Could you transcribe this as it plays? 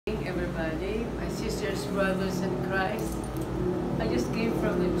everybody, my sisters, brothers in Christ. I just came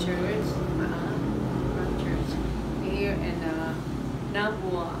from the church, here in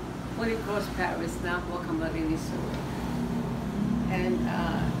Nabua, Holy Cross Parish, Nabua, Camarines Sur. And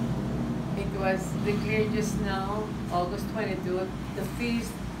it was declared just now, August 22, the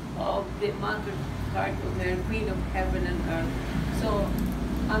feast of the Immaculate Heart of Mary, Queen of Heaven and Earth. So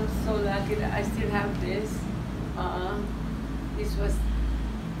I'm so lucky that I still have this. This was,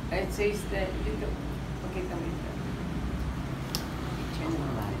 it says that, okay, come in.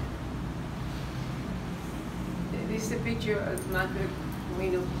 This is a picture of Immaculate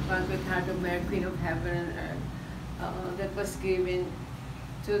Heart of Mary, Queen of Heaven and Earth, that was given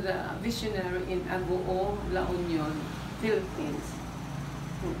to the visionary in Agoo, La Union, Philippines.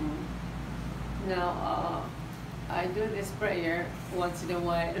 Now, I do this prayer once in a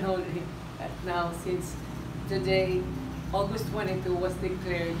while only. Now, since today, August 22, was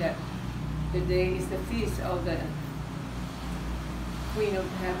declared that the day is the feast of the Queen of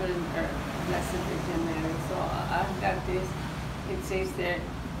Heaven and Earth, Blessed Virgin Mary. So I've got this. It says there,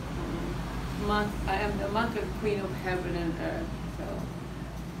 I am the Immaculate Queen of Heaven and Earth. So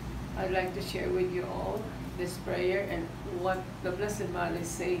I'd like to share with you all this prayer and what the Blessed Mother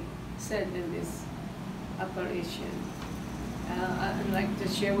said in this apparition. I'd like to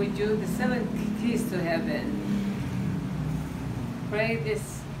share with you the 7 keys to heaven. Pray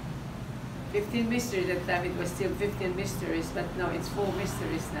this 15 mysteries. That time it was still 15 mysteries, but now it's 4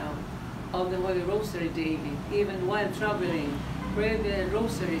 mysteries now of the Holy Rosary daily. Even while traveling, pray the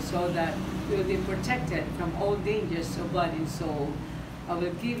Rosary so that you will be protected from all dangers of body and soul. I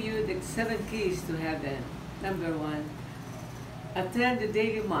will give you the 7 keys to heaven. Number 1, attend the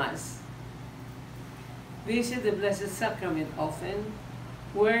daily Mass. Visit the Blessed Sacrament often.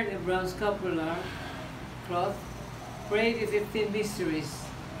 Wear the brown scapular cloth. Pray the 15 mysteries.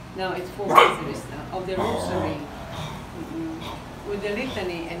 Now it's 4 mysteries now of the Rosary. With the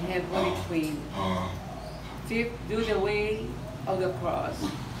litany and have Holy Queen. 5th, do the way of the cross.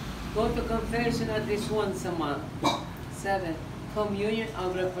 Go to confession at least once a month. 7th, communion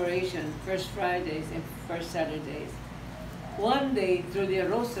of reparation, first Fridays and first Saturdays. One day, through the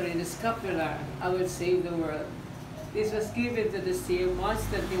Rosary, the scapular, I will save the world. This was given to the seer March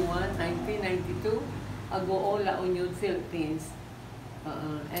 31, 1992, Agoo, La Union, Philippines.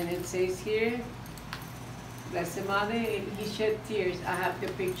 And it says here, Blessed Mother, he shed tears. I have the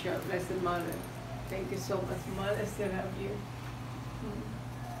picture of Blessed Mother. Thank you so much, Mother. I still have you.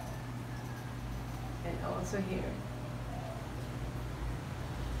 And also here.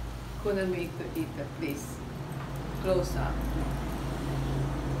 Kunamig to Ita, please. Close up.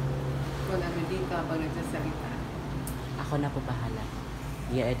 Kunamig dito habang nagsasalita. Ako na po bahala.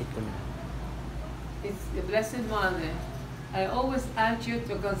 I-edit ko na. It's the Blessed Mother. I always ask you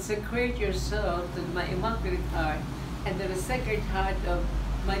to consecrate yourself to my Immaculate Heart and to the Sacred Heart of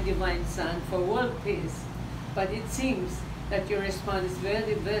my Divine Son for world peace. But it seems that your response is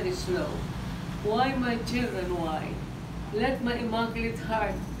very, very slow. Why, my children, why? Let my Immaculate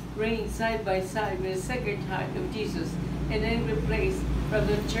Heart reign side by side with the Sacred Heart of Jesus in every place, from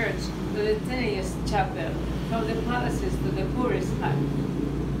the church to the tiniest chapel, from the palaces to the poorest hut.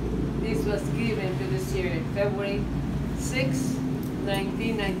 This was given to the seer February 6,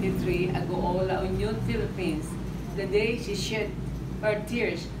 1993, Agoo, La Union, Philippines, the day she shed her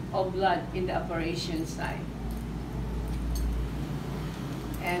tears of blood in the operation site.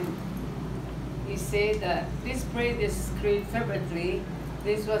 And he said that please pray this creed fervently.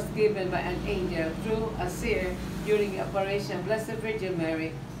 This was given by an angel through a seer during the Operation Blessed Virgin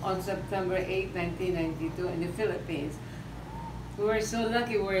Mary on September 8, 1992 in the Philippines. We were so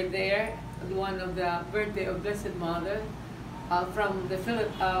lucky we were there, one of the birthday of Blessed Mother. From the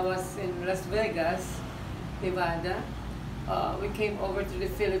was in Las Vegas, Nevada. We came over to the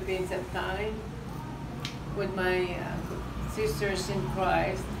Philippines at time with my sisters in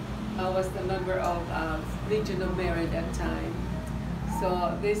Christ. I was the member of Legion of Mary at that time.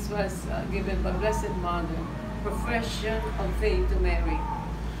 So this was given by Blessed Mother, profession of faith to Mary.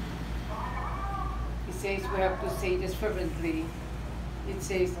 He says we have to say this fervently. It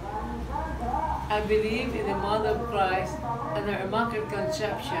says, I believe in the Mother of Christ and her Immaculate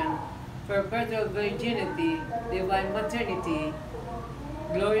Conception, perpetual virginity, divine maternity,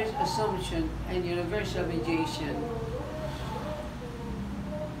 glorious Assumption, and universal mediation.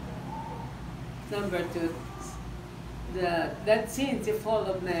 Number 2, that since the fall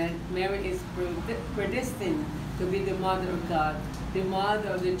of man, Mary is predestined to be the Mother of God, the Mother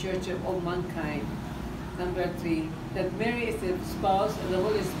of the Church of all mankind. Number 3, that Mary is the spouse of the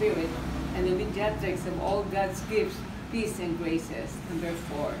Holy Spirit and the mediatrix of all God's gifts, peace, and graces. Number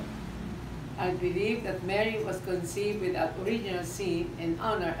 4, I believe that Mary was conceived without original sin and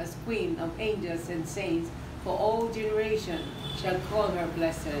honored as queen of angels and saints, for all generations shall call her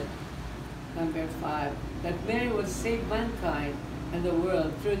blessed. Number 5, that Mary will save mankind and the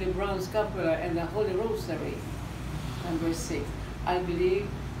world through the bronze scapular and the Holy Rosary. Number 6, I believe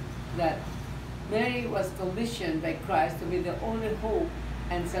that Mary was commissioned by Christ to be the only hope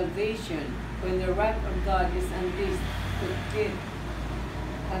and salvation when the wrath of God is unleashed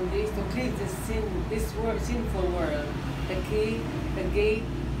to cleanse this sinful world, the key, the gate,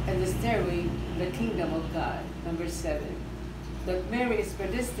 and the stairway, the kingdom of God. Number 7, that Mary is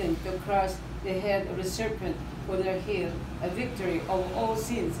predestined to crush the head of the serpent with her heel, a victory of all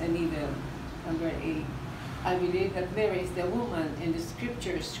sins and evil. Number 8, I believe that Mary is the woman in the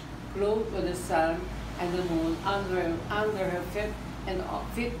scriptures, clothed with the sun and the moon under her feet, and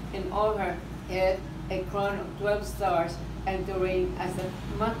in all her head a crown of 12 stars, and to reign as the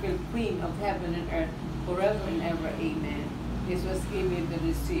immaculate queen of heaven and earth forever and ever. Amen. This was given to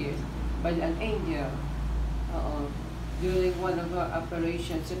the seers by an angel during one of her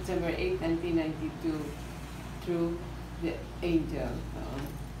operations, September 8, 1992, through the angel.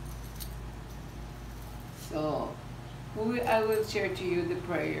 So, I will share to you the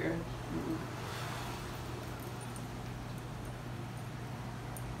prayer.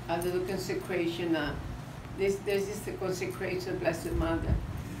 Under the consecration, this is the consecration, Blessed Mother.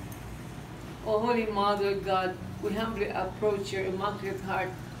 O Holy Mother of God, we humbly approach your Immaculate Heart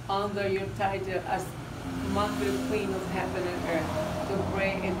under your title as Immaculate Queen of Heaven and Earth to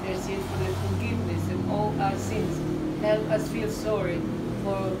pray and intercede for the forgiveness of all our sins. Help us feel sorry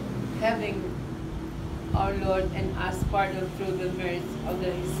for having our Lord and us pardoned through the merits of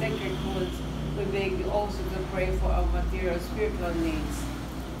His sacred wounds. We beg you also to pray for our material spiritual needs.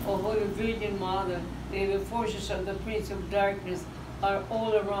 O Holy Virgin Mother, the evil forces of the Prince of Darkness are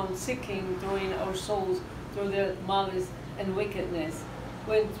all around seeking to ruin our souls through their malice and wickedness.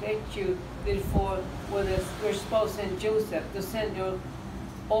 We entreat you, therefore, with your spouse Saint Joseph, to send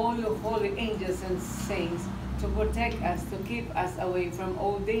all your holy angels and saints to protect us, to keep us away from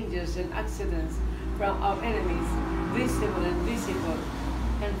all dangers and accidents, from our enemies, visible and invisible,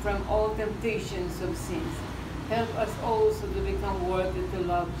 and from all temptations of sins. Help us also to become worthy to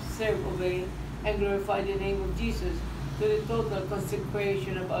love, serve, obey, and glorify the name of Jesus to the total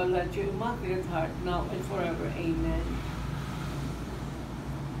consecration of our life, your Immaculate Heart, now and forever. Amen.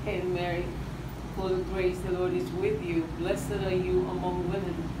 Hail Mary, full of grace, the Lord is with you. Blessed are you among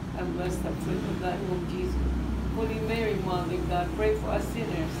women, and blessed the fruit of thy womb, Jesus. Holy Mary, Mother of God, pray for us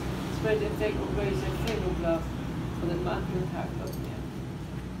sinners, spread the effect of grace and flame of love for the Immaculate Heart of Mary.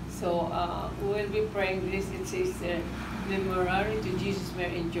 So we'll be praying this. It says Memorare to Jesus,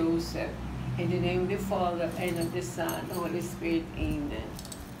 Mary, and Joseph. In the name of the Father, and of the Son, and Holy Spirit. Amen.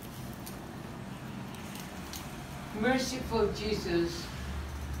 Merciful Jesus,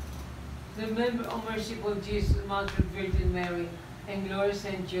 remember, O merciful Jesus, Immaculate Virgin Mary, and glorious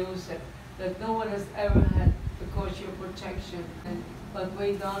Saint Joseph, that no one has ever had to cause your protection, but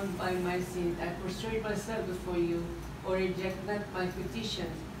weighed down by my sin, I prostrate myself before you, or reject not my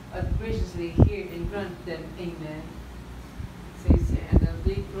petitions, but graciously hear and grant them. Amen. Says here, and the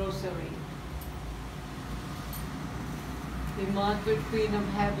big rosary. The Immaculate Queen of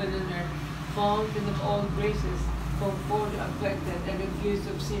Heaven and Earth, fountain of all graces, comfort the afflicted and accused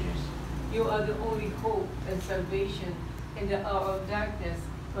of sinners. You are the only hope and salvation in the hour of darkness,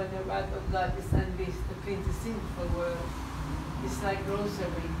 when the wrath of God is unleashed to cleanse the sinful world. It's like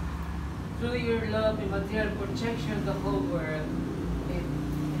rosary. Through your love and material protection of the whole world,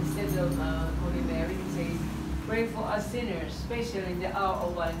 instead of Holy Mary, it says, pray for us sinners, especially in the hour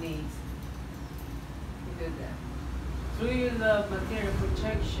of our needs. We do that. Through your love, material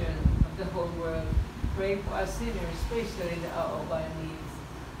protection of the whole world, pray for us sinners, especially in the hour of our needs.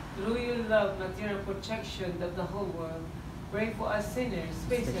 Through your love, material protection of the whole world, pray for us sinners,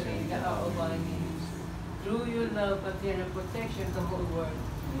 especially in the hour of our needs. Through your love, material protection of the whole world,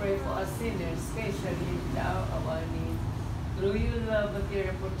 pray for us sinners, especially in the hour of our needs. Through your love,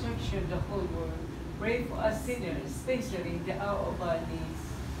 material protection of the whole world, pray for us sinners, especially in the hour of our needs.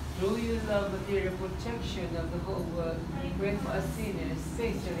 Through your love, material protection of the whole world, pray for us sinners,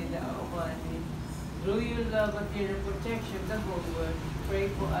 especially in the hour of our needs. Through your love, material protection of the whole world, pray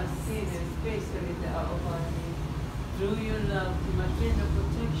for us sinners, especially in the hour of our needs. Through your love, the material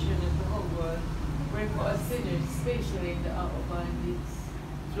protection of the whole world, pray for us sinners, especially in the hour of our needs.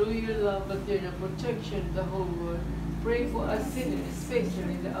 Through your love, material protection of the whole world, pray for us sinners,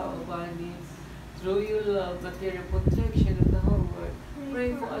 especially in the hour of our needs. Through your love, material protection of the whole world,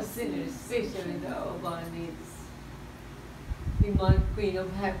 pray for us sinners, especially in the hour of our needs. Iman, Queen of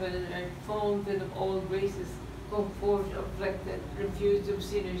heaven and earth, fountain of all graces, comfort, afflicted, refuge of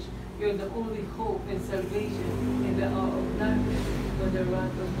sinners, you're the only hope and salvation in the hour of darkness, when the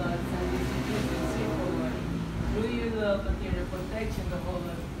wrath of God and His sinful world. Through your love and your protection, the whole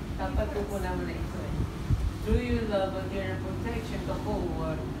world. Dapat po naman na ito eh. Through your love and your protection, the whole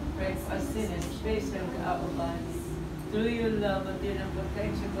world. Pray for us sinners, especially the hour of darkness. Through your love and your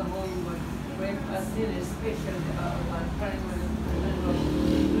protection, the whole world. Pray for us sinners, especially the hour of darkness.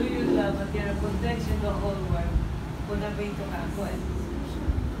 Through your love and your protection, the whole world. Kung nabito ka ako eh.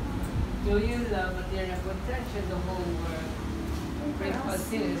 Through your love and your protection, the whole world. Pray for us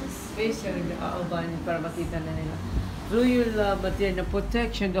sinners, especially the hour of darkness, para makita na nila. Through your love and your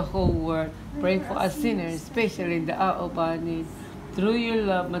protection, the whole world. Pray for us sinners, especially in the hour of our need. Through your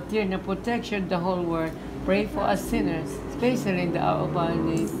love, material protection, the whole world. Pray for us sinners, especially in the hour of our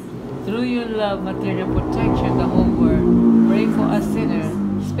need. Through your love, material protection, the whole world. Pray for us sinners,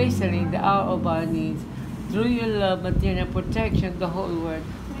 especially in the hour of our needs. Through your love, material protection, the whole world.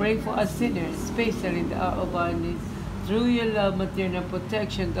 Pray for us sinners, especially in the hour of our needs. Through your love, material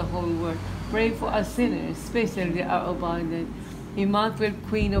protection, the whole world. Pray for us sinners, especially in the hour of our need. Immaculate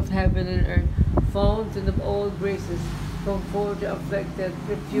Queen of heaven and earth, fountain of all graces, comfort the afflicted,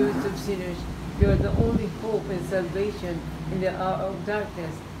 refuge of sinners, you are the only hope and salvation in the hour of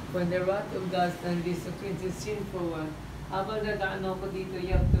darkness, when the wrath of God unleashed against the sinful one. Habang nadaan ako dito,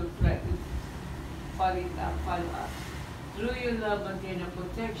 you have to follow up. Through your love and your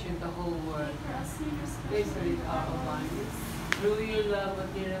protection, the whole world, especially the hour of darkness. Through your love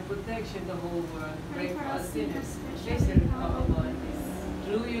and your protection, the whole world, pray for us sinners, especially the hour of darkness.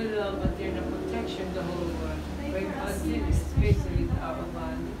 Through your love and your protection, the whole world, pray for us sinners, especially the hour of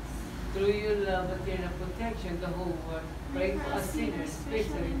darkness. Through your love and your protection, the whole world, pray for us sinners,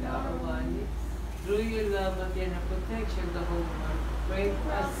 especially the hour of darkness. Through your love and your protection, the whole world, pray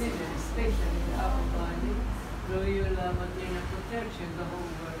for us sinners, especially the hour of darkness. Through your love and your protection, the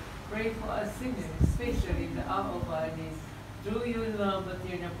whole world, pray for us sinners, especially in the hour of our need. Through your love and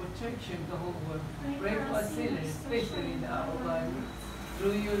your protection, the whole world, pray for us sinners, especially in the hour of our need.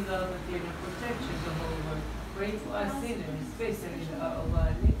 Through your love and your protection, the whole world, pray for us sinners, especially in the hour of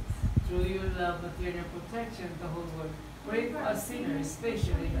our need. Through your love and your protection, the whole world, pray for us sinners,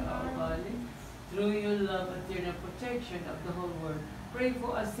 especially in the hour of our need. Through your love and your protection of the whole world, pray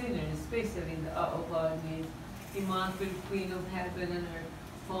for us sinners, especially in the hour of our need. Immaculate Queen of heaven and earth,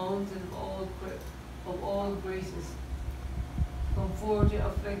 fountain of all graces, comfort the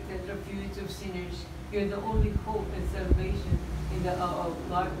afflicted, refuge of sinners, you're the only hope and salvation in the hour of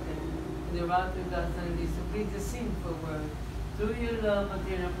darkness, in the wrath of God and this complete the sinful world. Through your love and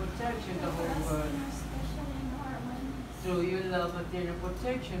your protection, the whole world. Through your love and your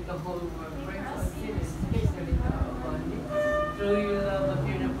protection, the whole world. Pray for us sinners, especially in the hour of darkness. Through your love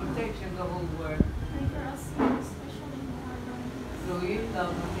and your protection, the whole world. Through your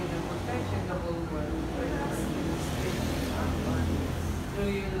love and your protection, the whole world. Through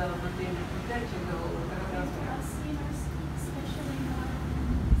your love and your protection, the whole world.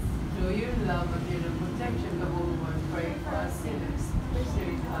 Through your love and your protection, the whole world. Pray for us sinners,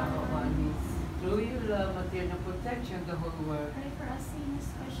 especially in the hour of our needs. Through your love and your protection, the whole world. Pray for us sinners,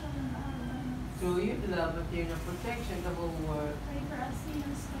 especially in our needs. Through your love and your protection, the whole world. Pray for us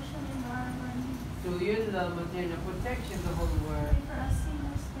sinners, especially in our needs. Through your love and your protection, the whole world. Pray for us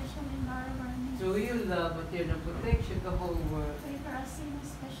sinners, especially in our needs. Through your love and your protection, the whole world. Pray for us sinners,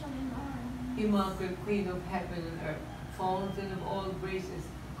 especially in our needs. Immaculate Queen of heaven and earth, fountain of all graces,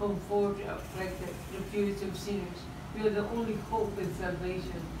 comfort the afflicted, refuge of sinners, you are the only hope and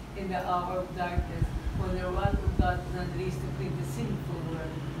salvation in the hour of darkness, when the wrath of God is unleashed to clean the sinful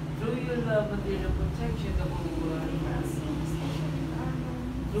world. Through your love and your protection, the whole world. Pray for us sinners, especially in our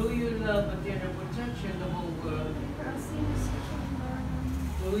needs. Through your love and your protection, the whole world. Pray for us sinners, especially in our needs.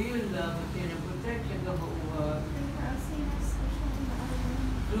 Through your love and your protection, the whole world. Pray for us sinners, especially in our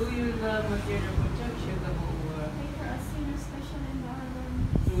needs. Through your love and your protection, the whole world. Pray for us sinners, especially in our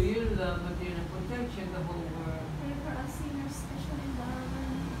needs. Through your love and your protection, the whole world. Pray for us sinners, especially in our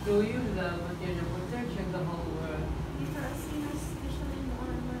needs. Through your love and your protection, the whole world. Pray for us sinners, especially in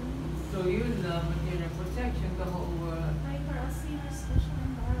our needs. Through your love and your protection, the whole world. Pray for us sinners, especially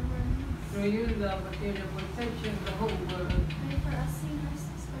in our needs. Through your love and your protection, the whole world. Pray for us sinners,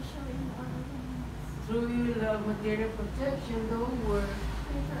 especially in our needs. Through your love and your protection, the whole world.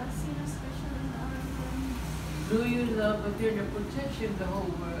 Pray for us sinners, especially in our needs. Through your love and your protection, the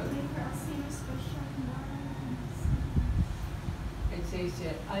whole world. Pray for us sinners, especially in our needs. It says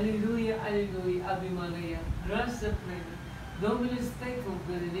here, Alleluia, Alleluia, Ave Maria, gracia plena, Dominus tecum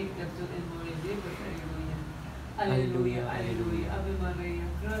benedicta tu in mulieribus, Alleluia. Alleluia, alleluia, Ave Maria,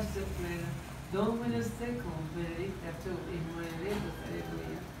 gracia plena, Dominus tecum, benedicta tu in mulieribus,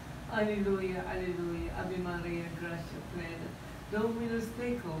 alleluia. Alleluia, alleluia, Ave Maria, gracia plena, Dominus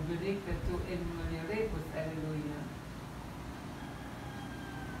tecum, benedicta tu in mulieribus, alleluia.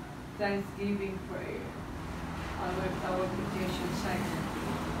 Thanksgiving prayer. Our petition silently.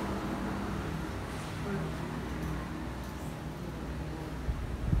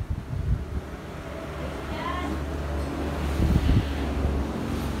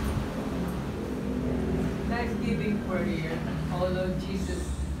 Thanksgiving prayer. Oh Lord Jesus,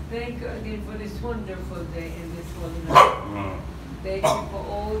 thank you again for this wonderful day and this holy night. Thank you for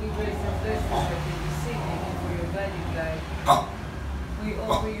all the grace and blessings that we receive. Thank you for your guiding light. We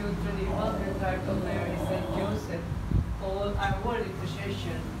offer you to the Immaculate Heart of Mary, Saint Joseph, all our worldly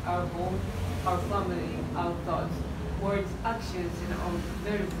possession, our home, our family, our thoughts, words, actions, and our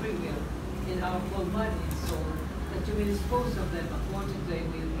very free will, in our whole body and soul, that you will dispose of them according to thy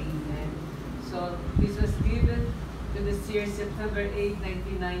will. Amen. So this was given to the year September 8,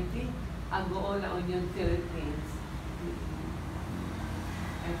 1990, Agoola Union, Philippines.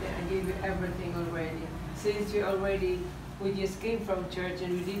 I gave you everything already. Since we just came from church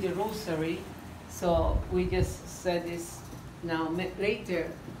and we did the rosary, so we just said this now.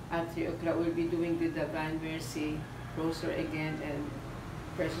 Later, at 3 o'clock, we'll be doing the Divine Mercy Rosary again and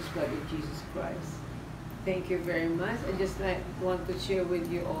Precious Blood of Jesus Christ. Thank you very much. I just want to share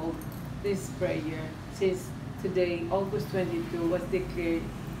with you all this prayer, since today, August 22, was declared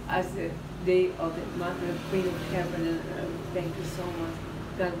as the day of the Mother Queen of Heaven and Earth. Thank you so much.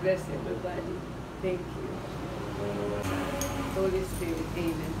 God bless everybody. Thank you. Holy Spirit,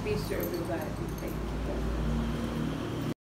 amen. Peace to everybody. Thank you.